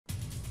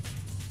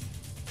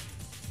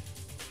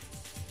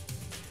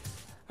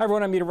Hi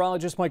everyone, I'm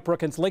meteorologist Mike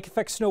Brookins. Lake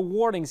effect snow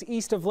warnings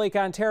east of Lake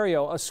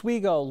Ontario,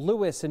 Oswego,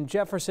 Lewis, and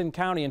Jefferson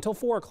County until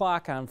 4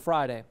 o'clock on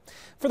Friday.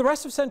 For the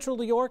rest of central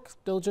New York,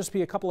 there'll just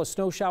be a couple of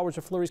snow showers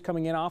or flurries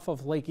coming in off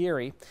of Lake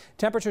Erie.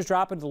 Temperatures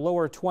drop into the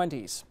lower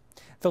 20s.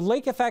 The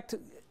lake effect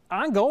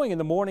ongoing in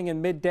the morning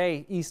and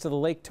midday east of the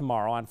lake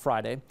tomorrow on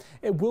Friday.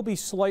 It will be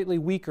slightly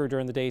weaker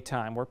during the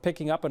daytime. We're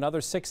picking up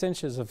another 6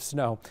 inches of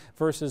snow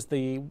versus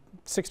the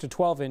 6 to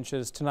 12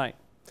 inches tonight.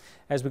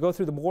 As we go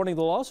through the morning,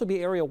 there'll also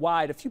be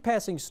area-wide a few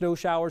passing snow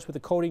showers with a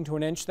coating to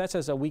an inch. That's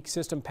as a weak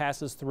system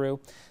passes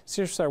through.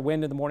 Shifts our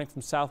wind in the morning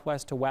from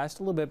southwest to west,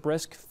 a little bit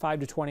brisk,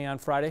 5 to 20 on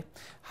Friday.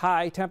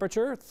 High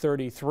temperature,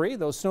 33.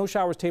 Those snow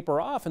showers taper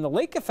off, and the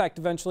lake effect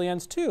eventually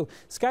ends too.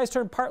 Skies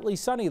turn partly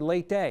sunny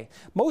late day.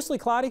 Mostly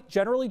cloudy,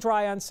 generally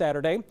dry on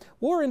Saturday.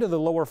 We're into the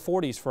lower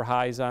 40s for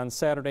highs on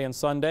Saturday and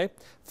Sunday.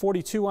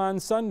 42 on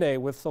Sunday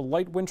with a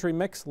light wintry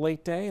mix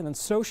late day, and then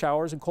snow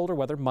showers and colder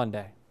weather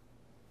Monday.